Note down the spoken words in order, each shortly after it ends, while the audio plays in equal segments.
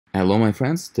Hello my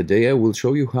friends, today I will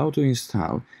show you how to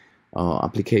install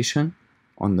application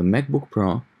on the MacBook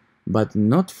Pro, but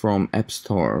not from App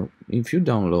Store. If you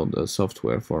download the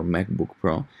software for MacBook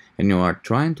Pro and you are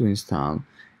trying to install,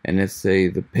 and let's say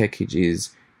the package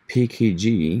is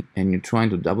PKG, and you're trying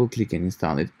to double click and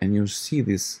install it, and you see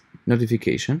this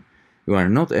notification, you are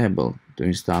not able to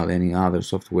install any other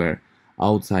software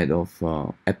outside of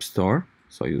App Store.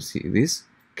 So you see this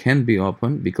can't be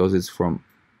opened because it's from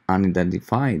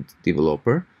unidentified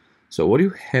developer. So what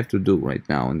you have to do right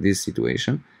now in this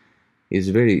situation is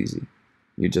very easy.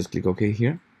 You just click OK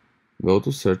here, go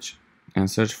to search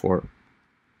and search for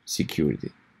security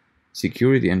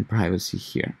and privacy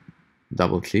here.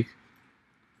 Double click.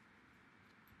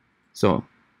 So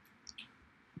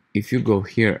if you go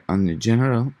here on the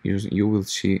general, you will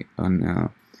see a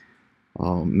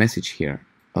message here,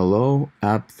 allow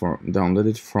app for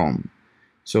downloaded from.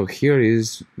 So here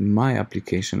is my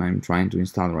application I'm trying to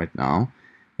install right now,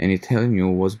 and it's telling you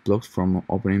was blocked from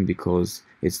opening because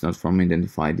it's not from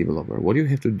identified developer. What you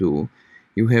have to do,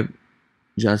 you have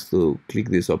just to click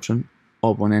this option,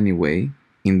 open anyway,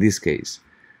 in this case.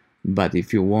 But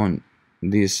if you want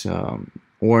this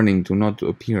warning to not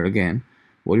appear again,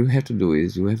 what you have to do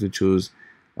is you have to choose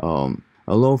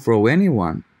allow for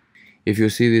anyone. If you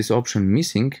see this option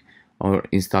missing, or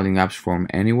installing apps from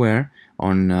anywhere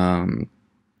on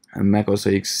macOS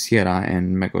X Sierra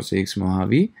and macOS X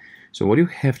Mojave. So what you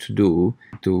have to do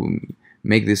to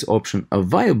make this option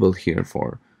available here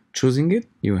for choosing it,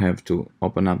 you have to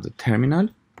open up the terminal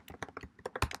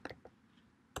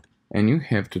and you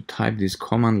have to type this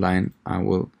command line. I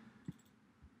will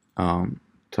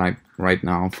type right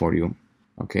now for you.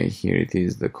 Okay, here it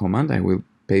is, the command. I will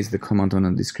paste the command on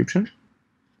the description.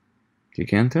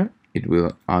 Click enter. It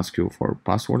will ask you for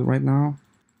password right now.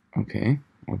 Okay,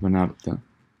 open up the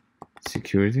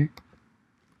security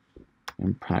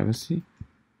and privacy,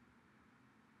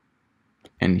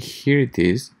 and here it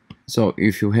is. So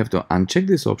if you have to uncheck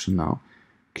this option now,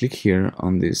 click here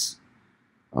on this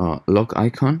lock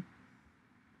icon,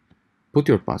 put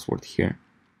your password here.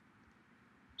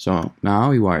 So now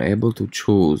you are able to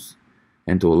choose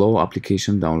and to allow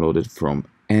application downloaded from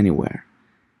anywhere.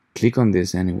 Click on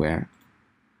this anywhere,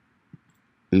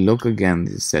 look again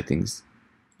these settings,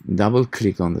 double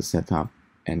click on the setup,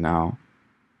 and now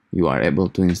you are able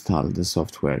to install the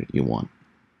software you want.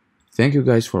 Thank you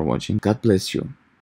guys for watching. God bless you.